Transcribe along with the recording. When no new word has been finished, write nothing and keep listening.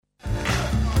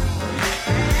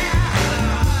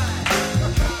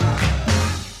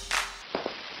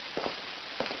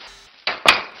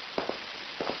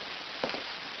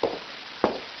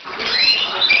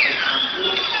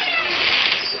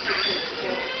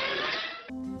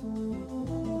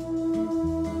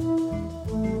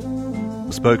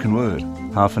Spoken Word,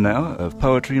 half an hour of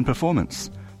poetry and performance.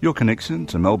 Your connection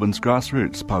to Melbourne's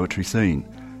grassroots poetry scene.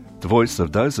 The voice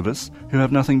of those of us who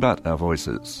have nothing but our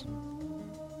voices.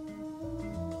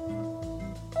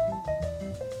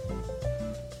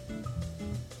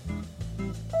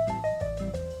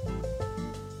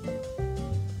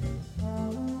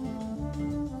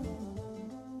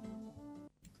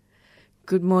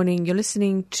 Good morning. You're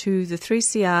listening to the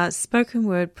 3CR Spoken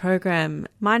Word program.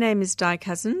 My name is Di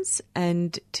Cousins,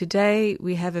 and today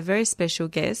we have a very special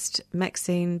guest,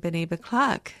 Maxine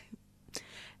Beniba-Clark.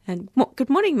 And good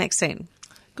morning, Maxine.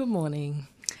 Good morning.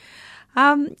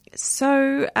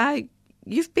 So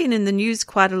you've been in the news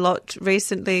quite a lot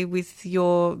recently with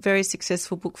your very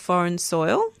successful book, Foreign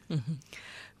Soil,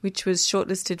 which was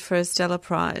shortlisted for a Stella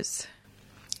Prize.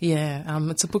 Yeah,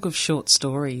 it's a book of short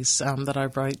stories that I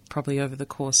wrote probably over the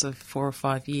course of 4 or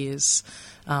 5 years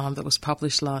that was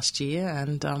published last year.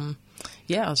 And,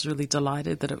 I was really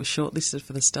delighted that it was shortlisted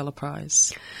for the Stella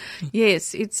Prize.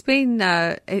 Yes, it's been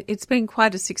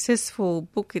quite a successful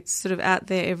book. It's sort of out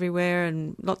there everywhere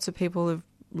and lots of people have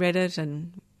read it.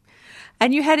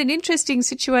 And you had an interesting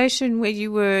situation where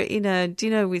you were in a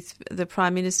dinner with the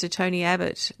Prime Minister, Tony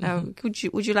Abbott. Would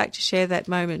you like to share that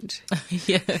moment?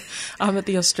 Yeah, at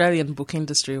the Australian Book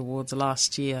Industry Awards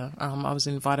last year. I was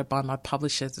invited by my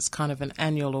publishers. It's kind of an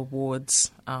annual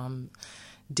awards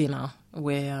dinner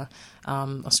where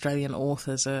Australian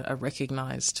authors are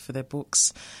recognised for their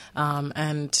books.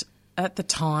 And at the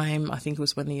time, I think it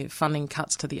was when the funding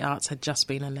cuts to the arts had just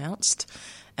been announced,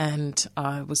 and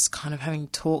I was kind of having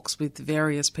talks with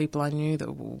various people I knew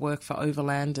that work for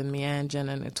Overland and Meanjin,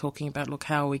 and talking about, look,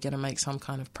 how are we going to make some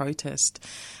kind of protest?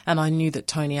 And I knew that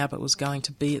Tony Abbott was going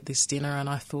to be at this dinner, and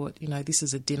I thought, this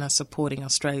is a dinner supporting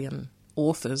Australian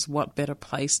authors. What better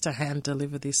place to hand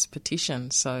deliver this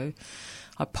petition? So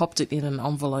I popped it in an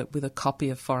envelope with a copy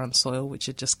of Foreign Soil, which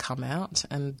had just come out,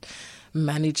 and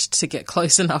managed to get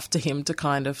close enough to him to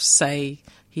kind of say,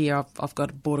 here, I've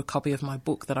bought a copy of my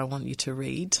book that I want you to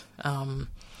read.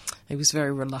 He was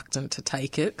very reluctant to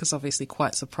take it because obviously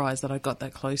quite surprised that I got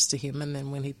that close to him. And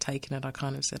then when he'd taken it, I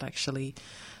kind of said, actually,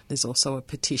 there's also a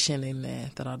petition in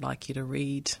there that I'd like you to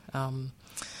read.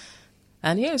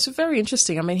 It's very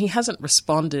interesting. I mean, he hasn't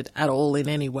responded at all in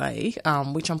any way,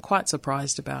 which I'm quite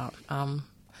surprised about.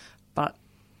 But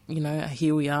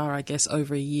here we are, I guess,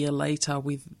 over a year later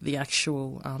with the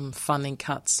actual funding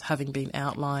cuts having been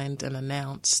outlined and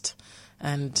announced,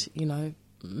 and,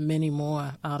 many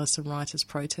more artists and writers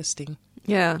protesting.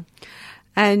 Yeah.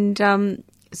 And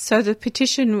so the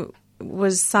petition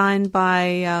was signed by...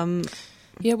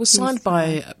 it was signed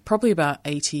by probably about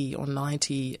 80 or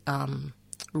 90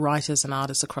 writers and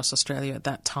artists across Australia at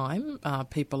that time,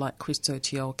 people like Christo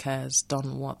Tsiolkas,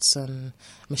 Don Watson,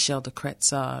 Michelle de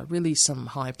Kretzer, really some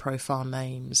high-profile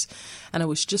names. And it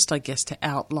was just, I guess, to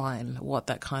outline what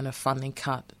that kind of funding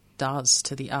cut does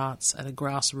to the arts at a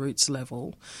grassroots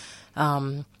level.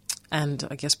 And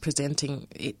I guess presenting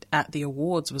it at the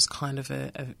awards was kind of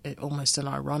almost an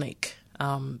ironic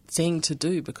thing to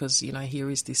do, because here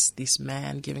is this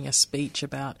man giving a speech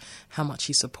about how much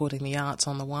he's supporting the arts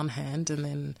on the one hand, and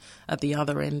then at the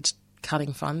other end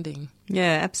cutting funding.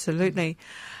 Yeah, absolutely.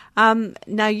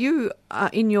 Now you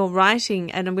in your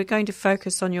writing, and we're going to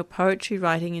focus on your poetry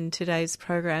writing in today's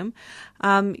program,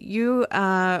 you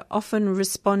are often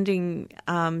responding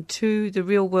to the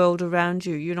real world around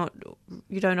you.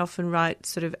 You don't often write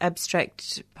sort of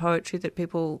abstract poetry that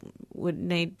people would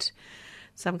need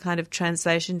some kind of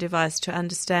translation device to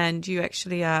understand. You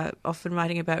actually are often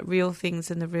writing about real things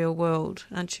in the real world,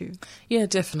 aren't you? Yeah,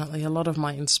 definitely. A lot of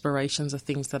my inspirations are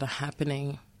things that are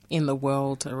happening in the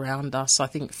world around us. I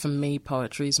think for me,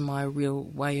 poetry is my real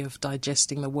way of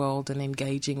digesting the world and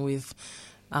engaging with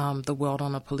the world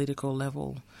on a political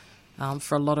level.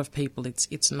 For a lot of people,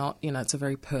 it's not, it's a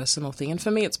very personal thing. And for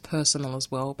me, it's personal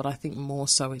as well, but I think more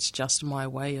so it's just my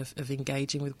way of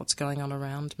engaging with what's going on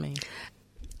around me.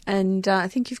 And I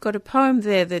think you've got a poem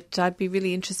there that I'd be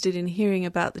really interested in hearing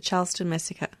about, the Charleston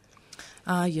Massacre.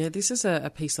 This is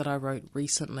a piece that I wrote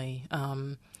recently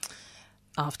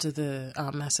after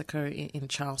the massacre in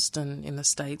Charleston in the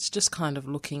States, just kind of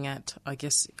looking at, I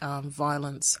guess,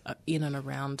 violence in and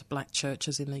around black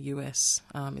churches in the US.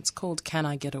 It's called Can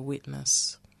I Get a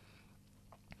Witness?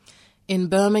 In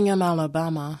Birmingham,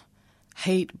 Alabama,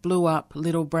 hate blew up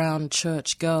little brown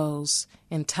church girls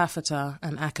in taffeta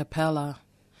and a cappella,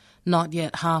 not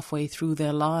yet halfway through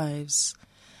their lives,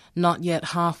 not yet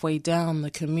halfway down the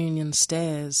communion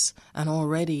stairs, and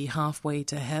already halfway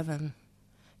to heaven.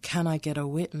 Can I get a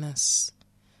witness?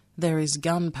 There is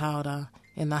gunpowder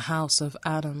in the house of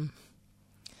Adam.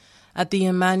 At the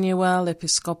Emmanuel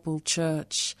Episcopal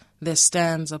Church there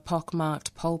stands a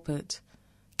pockmarked pulpit,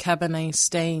 Cabernet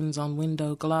stains on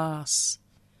window glass.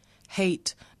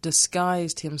 Hate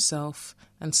disguised himself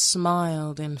and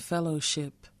smiled in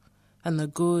fellowship, and the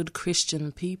good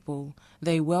Christian people,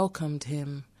 they welcomed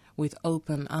him with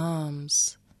open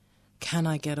arms. Can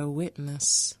I get a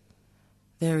witness?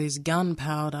 There is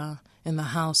gunpowder in the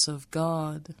house of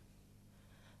God.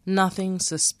 Nothing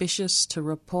suspicious to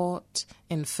report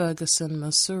in Ferguson,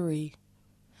 Missouri.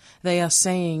 They are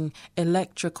saying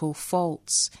electrical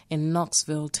faults in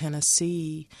Knoxville,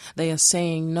 Tennessee. They are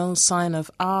saying no sign of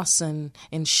arson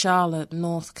in Charlotte,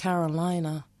 North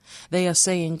Carolina. They are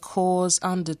saying cause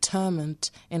undetermined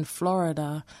in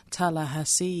Florida,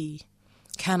 Tallahassee.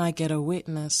 Can I get a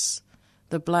witness?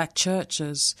 The black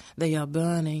churches, they are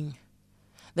burning.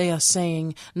 They are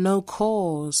saying no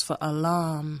cause for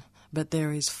alarm, but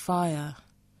there is fire.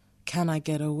 Can I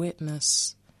get a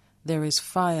witness? There is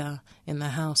fire in the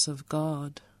house of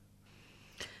God.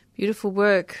 Beautiful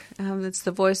work. That's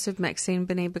the voice of Maxine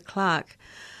Beneba Clark.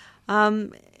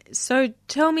 So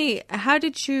tell me, how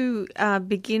did you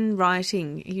begin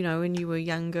writing, when you were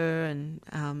younger,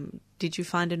 and did you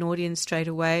find an audience straight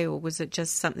away, or was it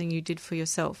just something you did for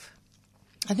yourself?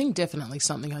 I think definitely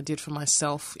something I did for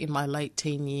myself in my late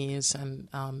teen years and,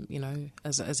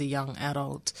 as a young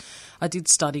adult. I did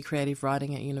study creative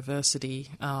writing at university,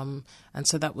 and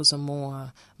so that was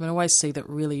I always see that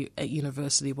really at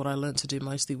university what I learned to do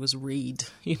mostly was read,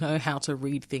 how to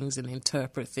read things and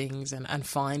interpret things and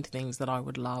find things that I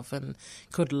would love and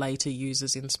could later use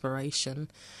as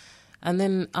inspiration. And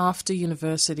then after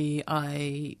university,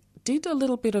 I did a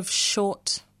little bit of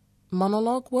short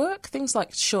monologue work, things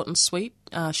like Short and Sweet,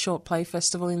 Short Play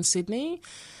Festival in Sydney.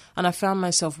 And I found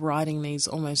myself writing these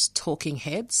almost talking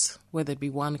heads, where there'd be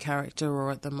one character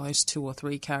or at the most 2 or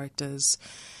 3 characters.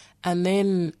 And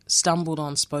then stumbled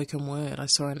on spoken word. I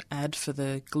saw an ad for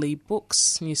the Glebe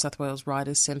Books, New South Wales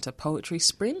Writers' Centre Poetry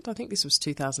Sprint. I think this was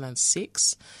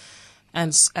 2006.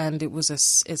 And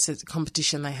it's a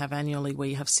competition they have annually where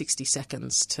you have 60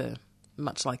 seconds to,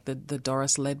 much like the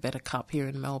Doris Ledbetter Cup here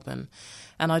in Melbourne.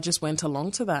 And I just went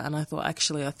along to that, and I thought,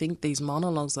 actually, I think these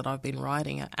monologues that I've been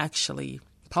writing are actually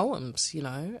poems,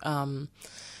 and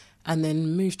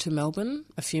then moved to Melbourne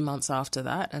a few months after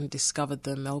that and discovered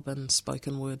the Melbourne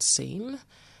spoken word scene.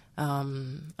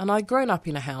 And I'd grown up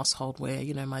in a household where,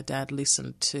 my dad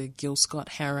listened to Gil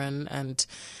Scott-Heron and,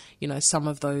 some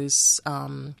of those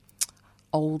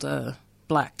older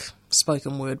black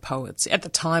spoken word poets. At the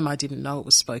time, I didn't know it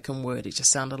was spoken word. It just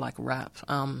sounded like rap.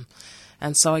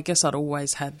 And so I guess I'd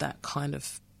always had that kind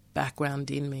of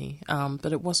background in me.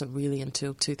 But it wasn't really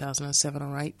until 2007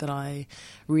 or 8 that I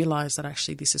realised that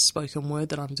actually this is spoken word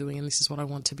that I'm doing and this is what I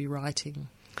want to be writing.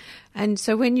 And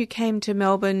so when you came to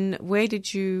Melbourne, where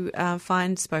did you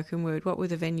find spoken word? What were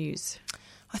the venues?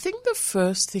 I think the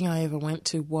first thing I ever went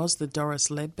to was the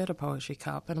Doris Ledbetter Poetry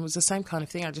Cup, and it was the same kind of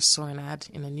thing. I just saw an ad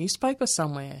in a newspaper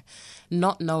somewhere,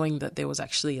 not knowing that there was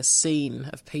actually a scene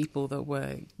of people that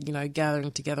were,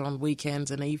 gathering together on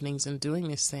weekends and evenings and doing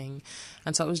this thing.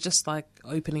 And so it was just like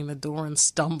opening the door and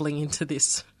stumbling into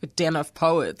this den of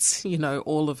poets,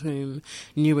 all of whom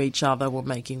knew each other, were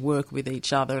making work with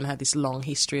each other and had this long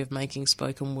history of making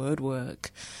spoken word work.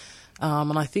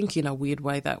 And I think in a weird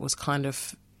way that was kind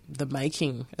of the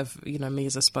making of, me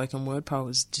as a spoken word poet,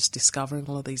 was just discovering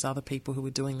all of these other people who were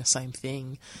doing the same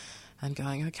thing and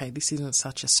going, okay, this isn't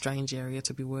such a strange area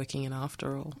to be working in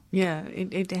after all. Yeah,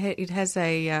 it has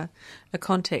a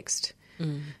context.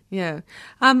 Mm. Yeah.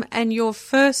 And your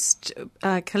first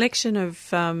collection of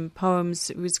poems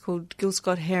was called Gil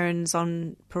Scott-Heron's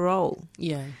On Parole.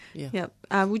 Yeah. Yep.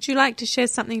 Would you like to share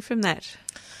something from that?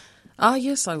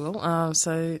 Yes, I will.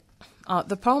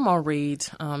 The poem I'll read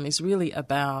is really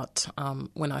about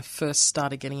when I first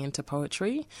started getting into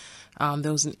poetry.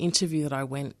 There was an interview that I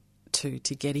went to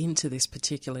get into this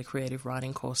particular creative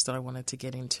writing course that I wanted to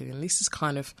get into, and this is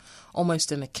kind of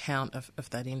almost an account of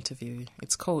that interview.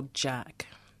 It's called Jack.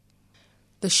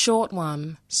 The short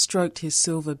one stroked his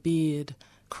silver beard,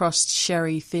 crossed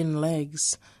sherry thin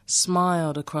legs,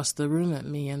 smiled across the room at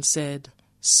me and said,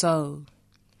 "So,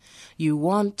 you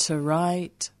want to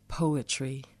write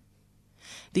poetry."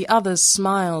 The other's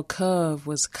smile curve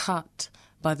was cut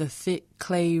by the thick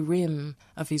clay rim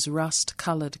of his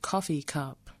rust-coloured coffee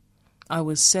cup. I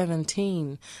was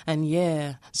 17, and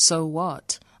yeah, so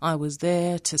what? I was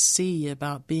there to see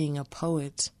about being a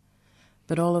poet.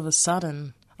 But all of a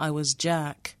sudden, I was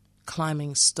Jack,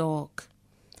 climbing stalk.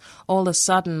 All of a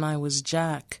sudden I was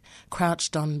Jack,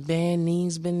 crouched on bare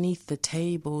knees beneath the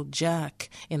table, Jack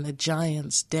in the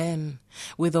giant's den,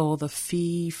 with all the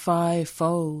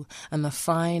fee-fi-fo and the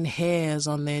fine hairs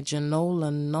on their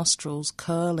Janolan nostrils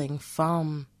curling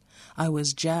thumb. I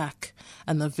was Jack,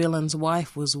 and the villain's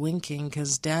wife was winking,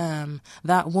 'cause damn,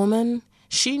 that woman,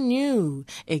 she knew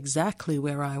exactly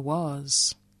where I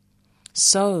was.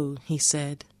 So, he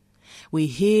said, we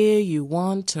hear you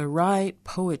want to write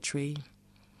poetry.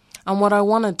 And what I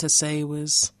wanted to say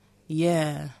was,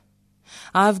 yeah,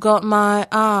 I've got my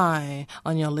eye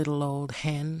on your little old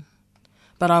hen.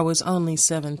 But I was only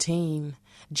 17,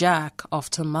 Jack off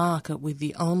to market with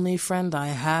the only friend I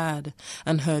had,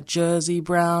 and her Jersey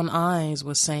brown eyes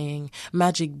were saying,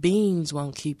 magic beans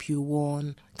won't keep you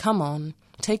warm. Come on,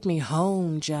 take me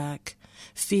home, Jack.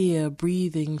 Fear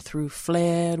breathing through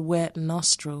flared, wet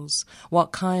nostrils.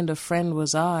 What kind of friend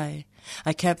was I?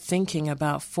 I kept thinking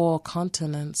about 4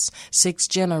 continents, 6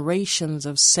 generations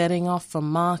of setting off for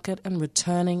market and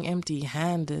returning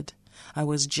empty-handed. I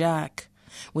was Jack,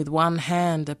 with one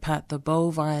hand to pat the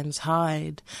bovine's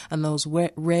hide, and those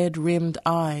wet red-rimmed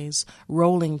eyes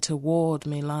rolling toward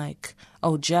me like,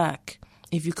 oh, Jack,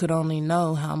 if you could only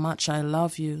know how much I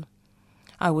love you.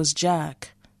 I was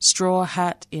Jack, straw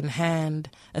hat in hand,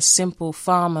 a simple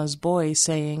farmer's boy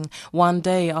saying, one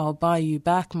day I'll buy you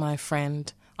back, my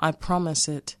friend, I promise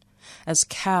it, as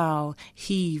Cow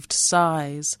heaved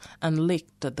sighs and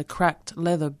licked at the cracked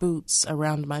leather boots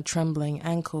around my trembling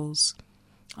ankles.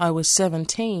 I was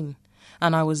 17,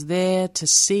 and I was there to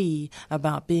see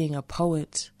about being a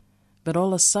poet, but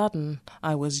all of a sudden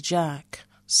I was Jack,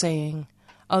 saying,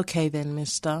 okay then,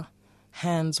 mister,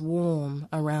 hands warm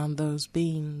around those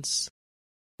beans.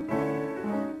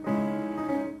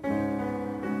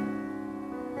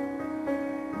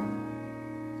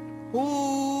 Who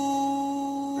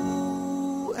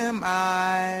am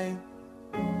I?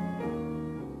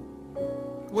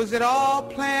 Was it all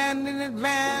planned in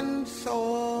advance,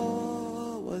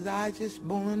 or was I just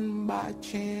born by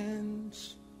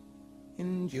chance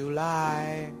in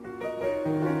July?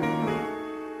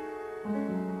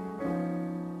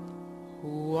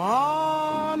 Who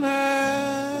on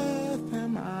earth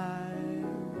am I?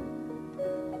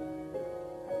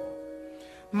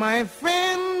 My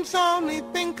friends only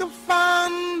think of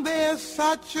fun, they're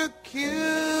such a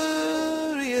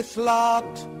curious lot.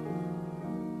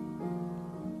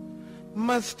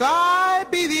 Must I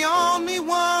be the only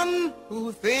one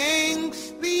who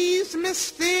thinks these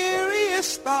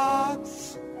mysterious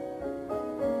thoughts?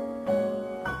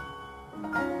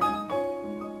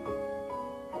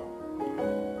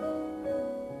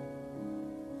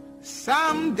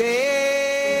 Someday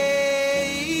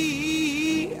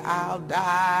I'll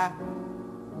die.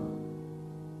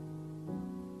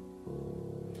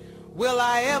 Will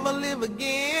I ever live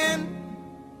again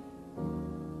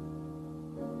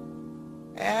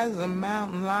as a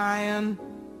mountain lion,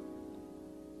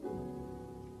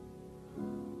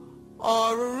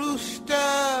 or a rooster,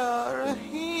 or a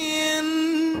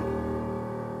hen,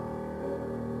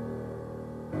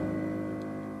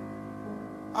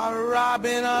 or a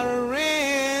robin, or a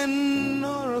wren,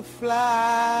 or a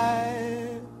fly?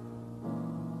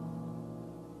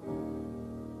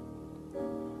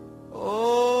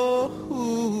 Oh, who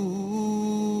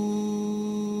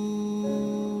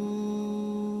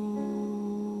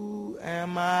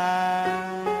am I?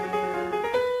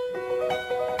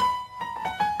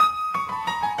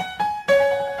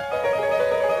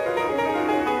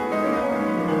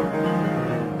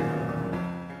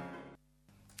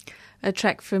 A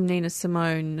track from Nina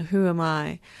Simone, Who Am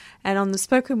I? And on the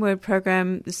Spoken Word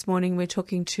program this morning, we're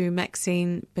talking to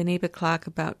Maxine Beneba-Clark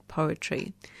about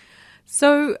poetry.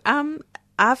 So,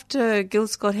 after Gil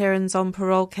Scott-Heron's On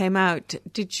Parole came out,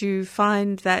 did you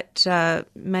find that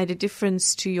made a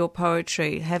difference to your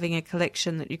poetry, having a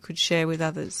collection that you could share with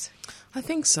others? I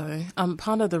think so.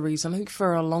 Part of the reason, I think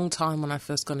for a long time when I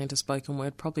first got into spoken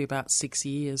word, probably about 6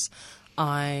 years,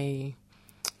 not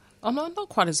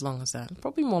quite as long as that,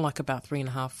 probably more like about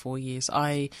 3.5, 4 years,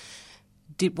 I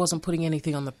wasn't putting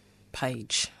anything on the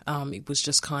page. It was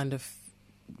just kind of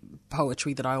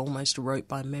poetry that I almost wrote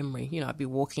by memory. You know, I'd be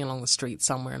walking along the street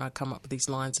somewhere and I'd come up with these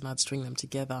lines and I'd string them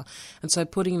together. And so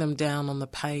putting them down on the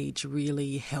page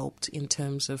really helped in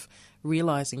terms of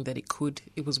realising that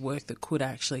it was work that could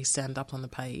actually stand up on the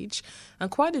page.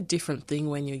 And quite a different thing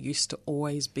when you're used to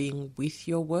always being with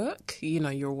your work. You know,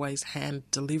 you're always hand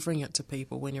delivering it to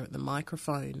people when you're at the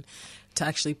microphone. To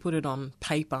actually put it on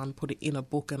paper and put it in a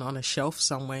book and on a shelf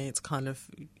somewhere, it's kind of,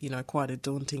 quite a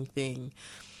daunting thing.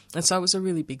 And so it was a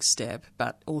really big step,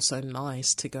 but also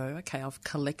nice to go, okay, I've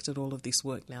collected all of this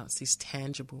work now. It's this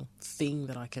tangible thing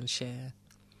that I can share.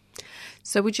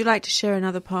 So would you like to share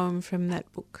another poem from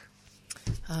that book?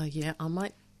 Yeah, I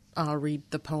might read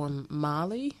the poem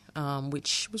Marley,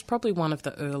 which was probably one of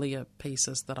the earlier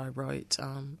pieces that I wrote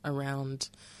around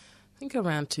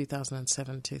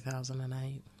 2007,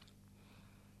 2008.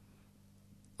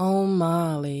 Oh,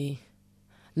 Marley,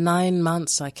 9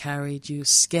 months I carried you,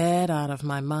 scared out of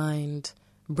my mind.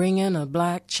 Bringing a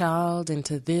black child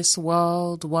into this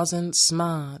world wasn't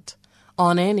smart,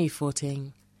 on any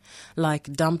footing.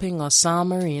 Like dumping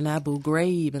Osama in Abu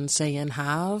Ghraib and saying,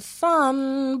 have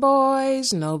fun,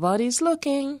 boys, nobody's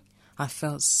looking. I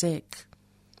felt sick.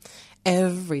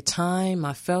 Every time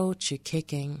I felt you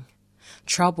kicking.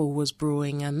 Trouble was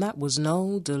brewing, and that was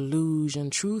no delusion.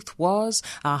 Truth was,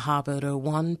 I harbored a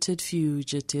wanted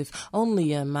fugitive,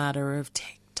 only a matter of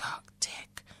tick-tock,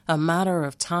 tick, a matter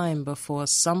of time before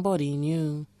somebody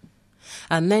knew.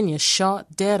 And then you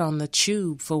shot dead on the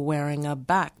tube for wearing a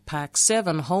backpack,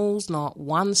 7 holes, not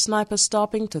one sniper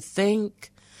stopping to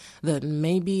think that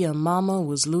maybe a mama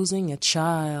was losing a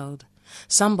child.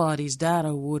 Somebody's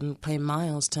data wouldn't pay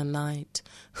miles tonight.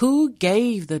 Who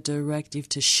gave the directive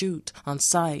to shoot on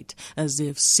sight, as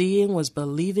if seeing was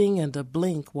believing and a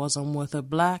blink wasn't worth a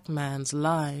black man's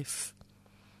life?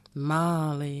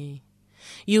 Marley,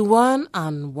 you weren't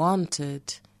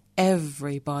unwanted.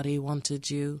 Everybody wanted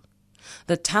you.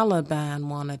 The Taliban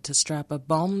wanted to strap a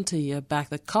bomb to your back.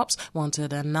 The cops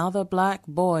wanted another black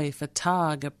boy for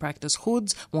target practice.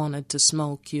 Hoods wanted to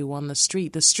smoke you on the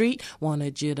street. The street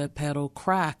wanted you to peddle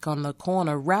crack on the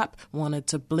corner. Rap wanted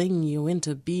to bling you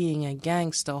into being a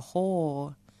gangster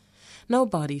whore.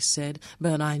 Nobody said,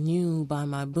 but I knew by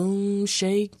my boom,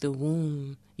 shake the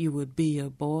womb, you would be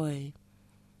a boy.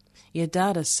 Your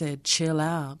dada said, chill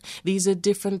out. These are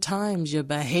different times. You're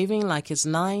behaving like it's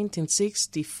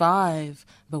 1965.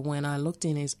 But when I looked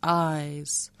in his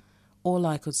eyes, all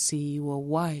I could see were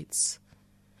whites.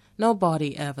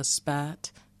 Nobody ever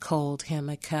spat, called him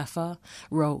a kafir,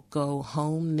 wrote go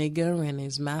home nigger in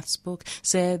his maths book,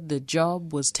 said the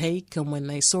job was taken when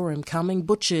they saw him coming,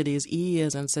 butchered his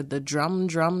ears and said the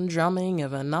drumming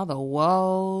of another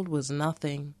world was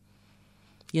nothing.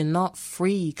 You're not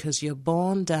free 'cause you're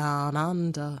born down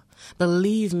under.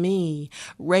 Believe me,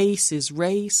 race is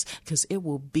race 'cause it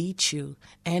will beat you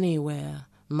anywhere.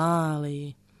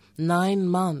 Marley, 9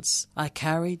 months I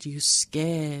carried you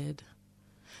scared.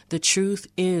 The truth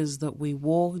is that we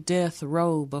walk death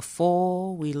row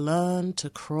before we learn to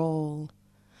crawl.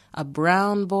 A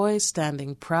brown boy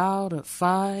standing proud at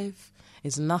 5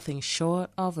 is nothing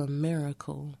short of a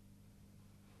miracle.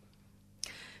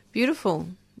 Beautiful.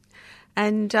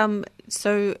 And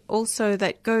so also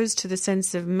that goes to the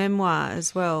sense of memoir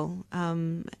as well. Tell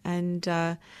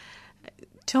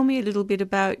me a little bit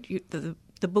about the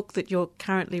book that you're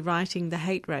currently writing, The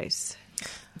Hate Race.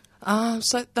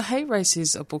 So The Hate Race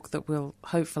is a book that will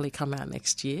hopefully come out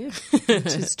next year. Which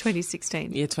is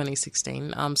 2016. Yeah,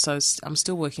 2016. So I'm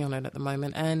still working on it at the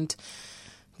moment. And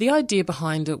the idea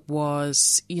behind it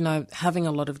was, having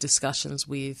a lot of discussions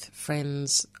with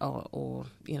friends or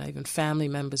even family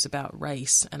members about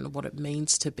race and what it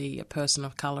means to be a person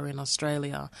of colour in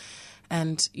Australia.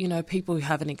 And, people who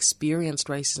haven't experienced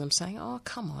racism saying, oh,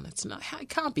 come on, it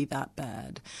can't be that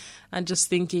bad. And just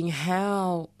thinking,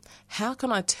 how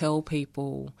can I tell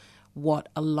people what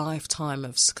a lifetime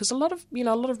of, because a lot of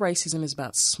racism is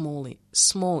about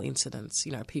small incidents,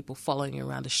 people following you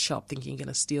around a shop thinking you're going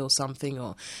to steal something,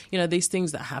 or these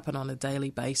things that happen on a daily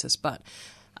basis, but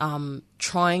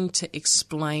trying to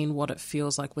explain what it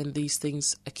feels like when these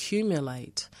things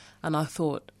accumulate. And I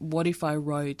thought, what if I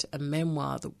wrote a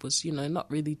memoir that was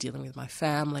not really dealing with my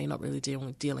family, not really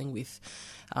dealing with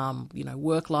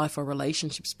work life or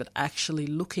relationships, but actually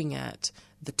looking at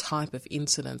the type of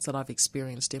incidents that I've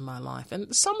experienced in my life.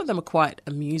 And some of them are quite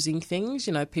amusing things,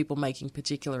 people making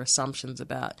particular assumptions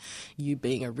about you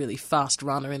being a really fast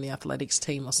runner in the athletics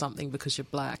team or something because you're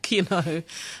black,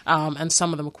 and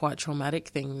some of them are quite traumatic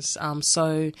things.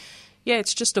 Yeah,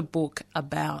 it's just a book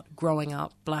about growing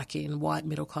up black in white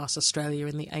middle-class Australia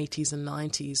in the 80s and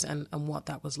 90s and what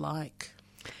that was like.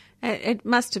 It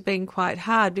must have been quite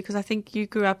hard because I think you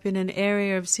grew up in an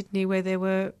area of Sydney where there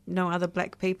were no other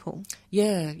black people.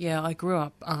 Yeah, I grew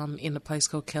up in a place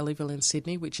called Kellyville in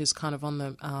Sydney, which is kind of on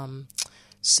the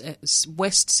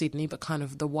West Sydney, but kind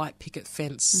of the white picket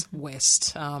fence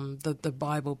west, the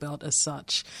Bible Belt as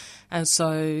such. And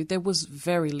so there was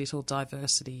very little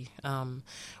diversity,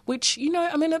 which,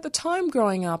 at the time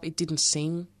growing up, it didn't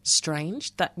seem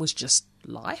strange. That was just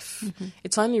life.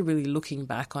 It's only really looking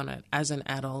back on it as an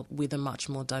adult with a much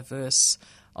more diverse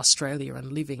Australia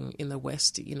and living in the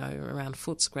West, around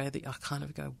Footscray, that I kind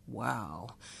of go, wow,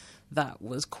 that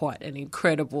was quite an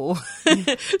incredible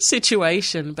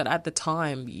situation. But at the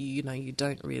time, you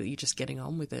don't really, you're just getting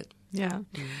on with it. Yeah.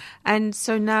 And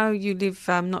so now you live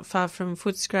not far from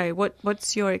Footscray.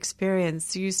 What's your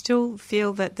experience? Do you still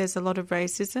feel that there's a lot of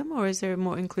racism, or is there a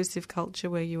more inclusive culture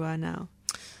where you are now?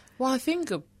 Well, I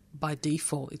think by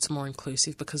default it's more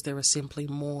inclusive because there is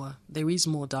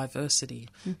more diversity.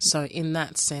 Mm-hmm. So in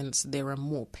that sense, there are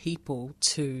more people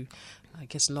to, I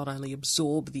guess, not only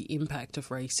absorb the impact of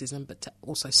racism, but to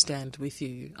also stand with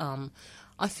you.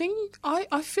 I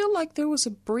feel like there was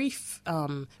a brief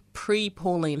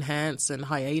pre-Pauline Hanson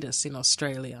hiatus in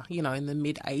Australia, in the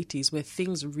mid-'80s, where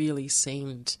things really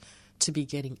seemed to be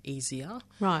getting easier.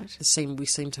 Right. We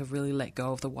seem to have really let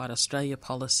go of the White Australia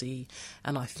policy,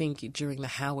 and I think during the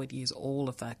Howard years, all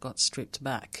of that got stripped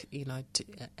back,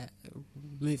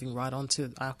 moving right on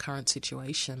to our current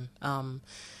situation. And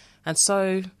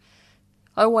so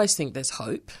I always think there's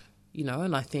hope,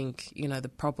 and I think,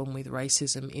 the problem with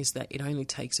racism is that it only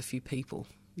takes a few people,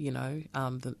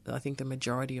 I think the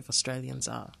majority of Australians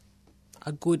are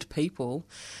good people,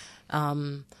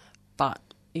 but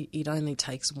it only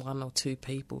takes one or two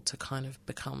people to kind of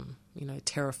become,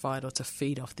 terrified or to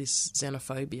feed off this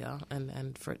xenophobia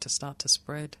and for it to start to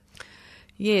spread.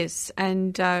 Yes,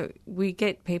 and we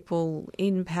get people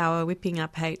in power whipping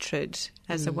up hatred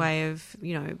as a way of,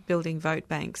 building vote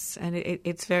banks, and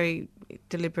it's very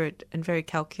deliberate and very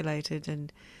calculated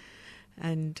and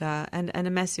a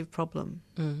massive problem.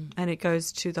 And it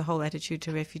goes to the whole attitude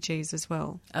to refugees as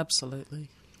well. Absolutely.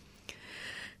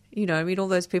 All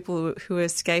those people who are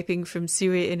escaping from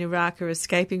Syria and Iraq are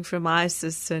escaping from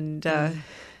ISIS and the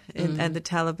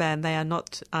Taliban. They are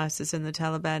not ISIS and the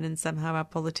Taliban, and somehow our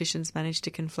politicians manage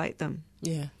to conflate them.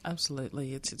 Yeah,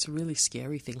 absolutely. It's a really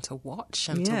scary thing to watch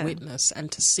and to witness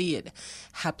and to see it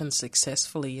happen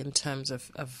successfully in terms of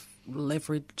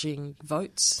leveraging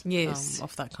votes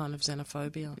off that kind of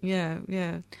xenophobia. Yeah.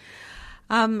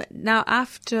 Now,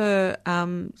 after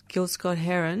Gil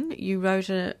Scott-Heron, you wrote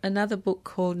another book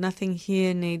called Nothing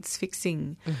Here Needs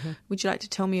Fixing. Mm-hmm. Would you like to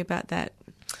tell me about that?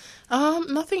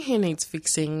 Nothing Here Needs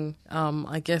Fixing,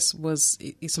 I guess,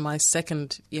 is my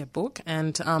second book,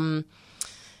 and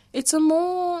it's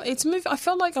I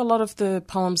felt like a lot of the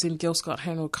poems in Gil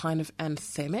Scott-Heron were kind of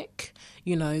anthemic.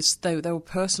 They were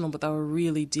personal, but they were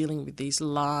really dealing with these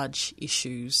large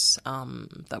issues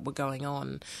that were going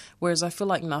on. Whereas I feel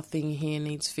like Nothing Here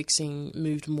Needs Fixing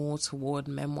moved more toward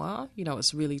memoir.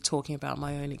 It's really talking about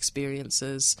my own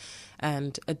experiences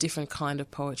and a different kind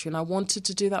of poetry. And I wanted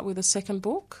to do that with a second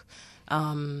book.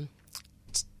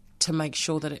 To make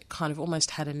sure that it kind of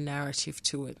almost had a narrative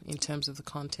to it in terms of the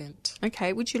content.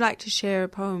 Okay, would you like to share a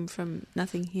poem from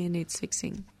Nothing Here Needs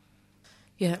Fixing?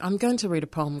 Yeah, I'm going to read a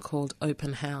poem called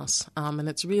Open House, and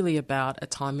it's really about a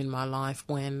time in my life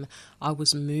when I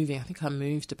was moving. I think I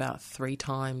moved about 3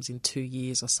 times in 2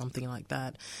 years or something like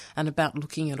that, and about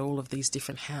looking at all of these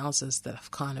different houses that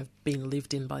have kind of been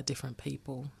lived in by different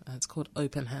people. It's called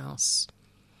Open House.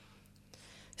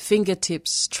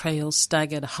 Fingertips trail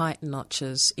staggered height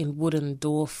notches in wooden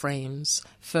door frames,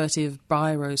 furtive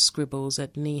biro scribbles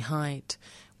at knee height,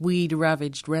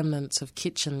 weed-ravaged remnants of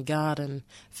kitchen garden,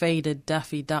 faded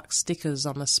Daffy Duck stickers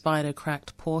on the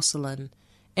spider-cracked porcelain.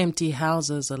 Empty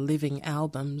houses are living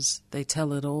albums, they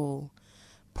tell it all.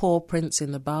 Paw prints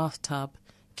in the bathtub,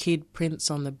 kid prints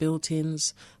on the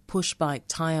built-ins, push-bike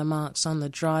tyre marks on the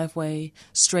driveway,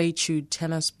 stray-chewed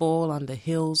tennis ball under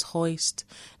Hill's hoist,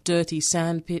 dirty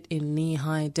sandpit in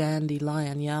knee-high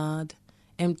dandelion yard,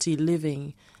 empty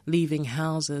living, leaving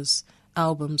houses,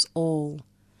 albums all.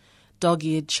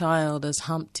 Dog-eared child as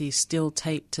Humpty still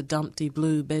taped to Dumpty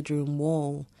blue bedroom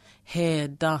wall, hair,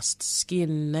 dust,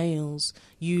 skin, nails,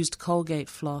 used Colgate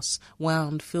floss,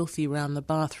 wound filthy round the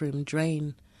bathroom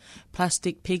drain.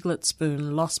 Plastic piglet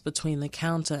spoon lost between the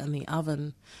counter and the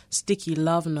oven. Sticky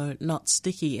love note not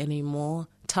sticky anymore,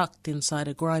 tucked inside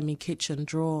a grimy kitchen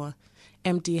drawer.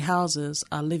 Empty houses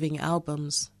are living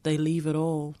albums, they leave it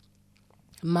all.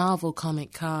 Marvel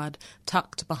comic card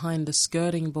tucked behind a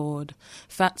skirting board,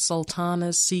 fat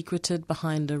sultanas secreted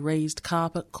behind a raised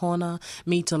carpet corner,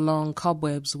 metre-long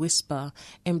cobwebs whisper,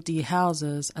 empty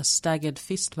houses are staggered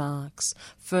fist marks,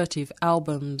 furtive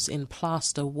albums in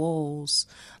plaster walls,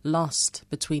 lost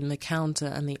between the counter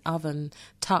and the oven,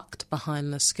 tucked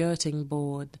behind the skirting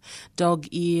board,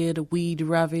 dog-eared,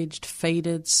 weed-ravaged,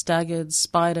 faded, staggered,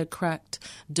 spider-cracked,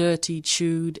 dirty,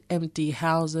 chewed, empty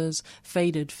houses,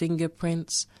 faded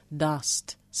fingerprints,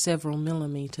 dust several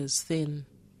millimetres thin.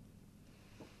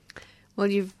 Well,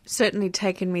 you've certainly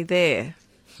taken me there.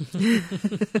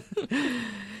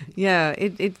 Yeah,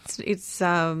 it's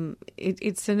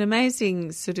an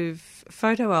amazing sort of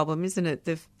photo album, isn't it?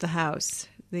 The house,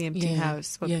 the empty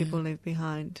house, what people leave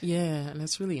behind. Yeah, and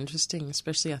it's really interesting,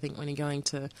 especially I think when you're going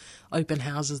to open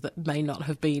houses that may not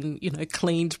have been,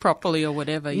 cleaned properly or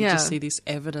whatever. You just see this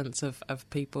evidence of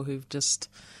people who've just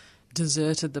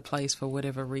deserted the place for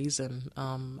whatever reason.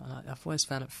 I've always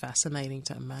found it fascinating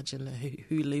to imagine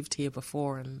who lived here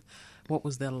before and what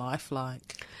was their life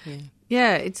like.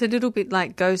 Yeah, it's a little bit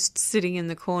like ghosts sitting in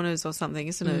the corners or something,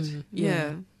 isn't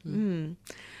it?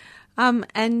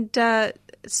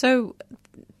 So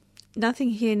Nothing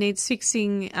Here Needs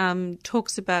Fixing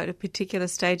talks about a particular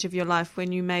stage of your life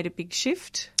when you made a big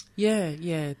shift.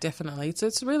 Yeah, definitely.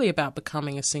 It's really about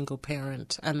becoming a single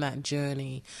parent and that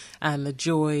journey and the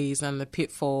joys and the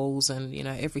pitfalls and,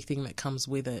 everything that comes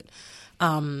with it.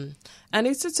 And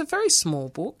it's a very small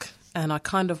book, and I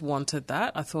kind of wanted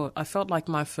that. I felt like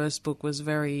my first book was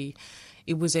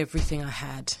it was everything I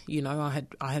had.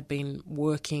 I had been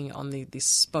working on this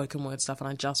spoken word stuff, and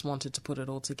I just wanted to put it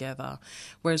all together.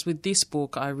 Whereas with this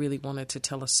book, I really wanted to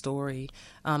tell a story.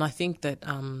 And I think that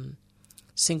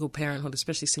single parenthood,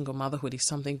 especially single motherhood, is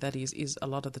something that is a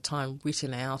lot of the time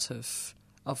written out of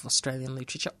Australian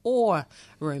literature or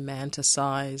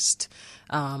romanticised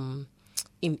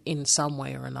in some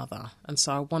way or another. And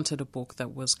so I wanted a book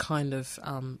that was kind of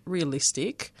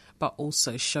realistic but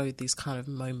also showed these kind of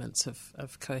moments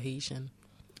of cohesion.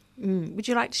 Would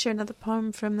you like to share another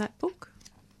poem from that book?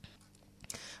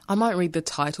 I might read the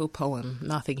title poem,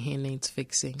 Nothing Here Needs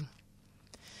Fixing.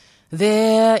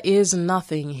 There is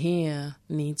nothing here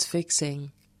needs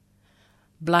fixing.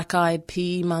 Black-eyed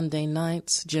pea Monday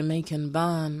nights, Jamaican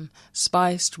bun,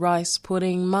 spiced rice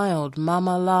pudding, mild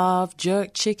mama love,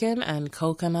 jerk chicken and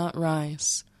coconut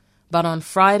rice. But on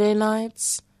Friday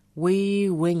nights, we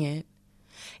wing it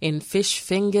in fish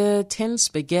finger, tin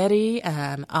spaghetti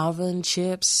and oven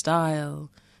chip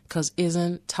style. 'Cause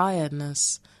isn't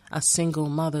tiredness a single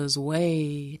mother's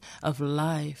way of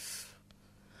life?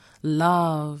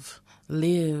 Love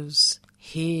lives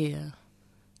here,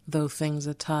 though things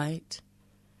are tight.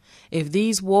 If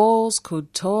these walls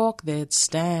could talk, they'd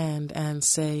stand and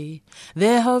say,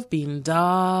 there have been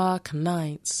dark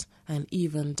nights and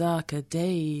even darker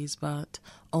days, but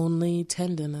only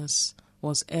tenderness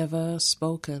was ever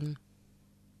spoken.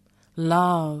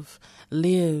 Love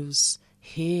lives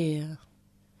here.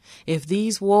 If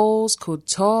these walls could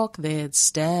talk, they'd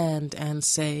stand and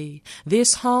say,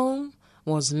 this home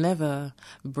was never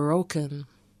broken.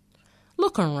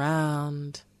 Look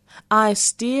around. I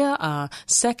steer a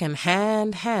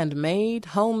second-hand, handmade,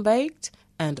 home-baked,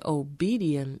 and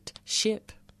obedient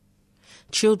ship.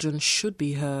 Children should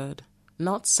be heard,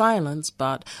 not silenced,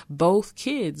 but both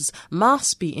kids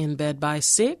must be in bed by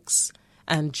 6,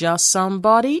 and just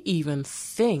somebody even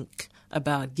think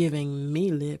about giving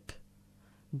me lip.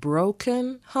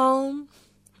 Broken home?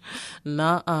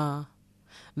 Nuh-uh.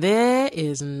 There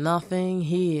is nothing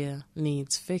here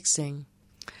needs fixing.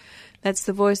 That's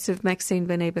the voice of Maxine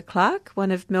Beneba Clark,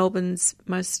 one of Melbourne's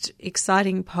most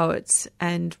exciting poets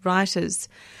and writers.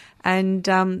 And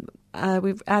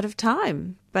we're out of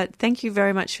time, but thank you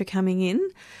very much for coming in.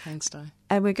 Thanks, Di.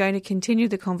 And we're going to continue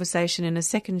the conversation in a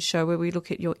second show where we look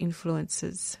at your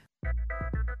influences.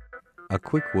 A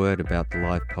quick word about the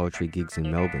live poetry gigs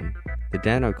in Melbourne. The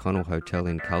Dan O'Connell Hotel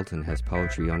in Carlton has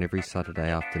poetry on every Saturday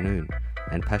afternoon,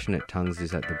 and Passionate Tongues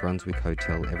is at the Brunswick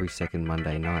Hotel every second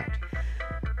Monday night.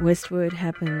 Westward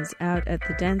happens out at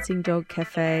the Dancing Dog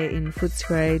Cafe in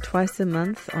Footscray twice a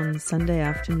month on Sunday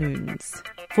afternoons.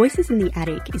 Voices in the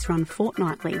Attic is run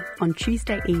fortnightly on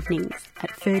Tuesday evenings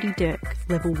at 30 Dirk,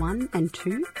 Level 1 and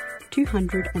 2,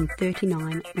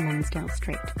 239 Lonsdale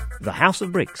Street. The House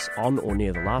of Bricks, on or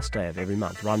near the last day of every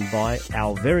month, run by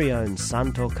our very own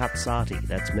Santo Katsati,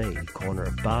 that's me, corner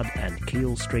of Budd and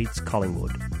Keele Streets,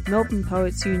 Collingwood. Melbourne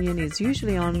Poets Union is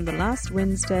usually on the last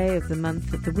Wednesday of the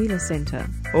month at the Wheeler Centre.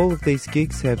 All of these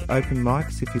gigs have open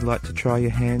mics if you'd like to try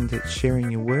your hand at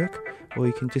sharing your work, or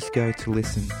you can just go to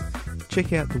listen.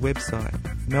 Check out the website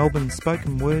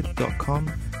melbournespokenword.com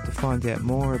to find out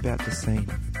more about the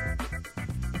scene.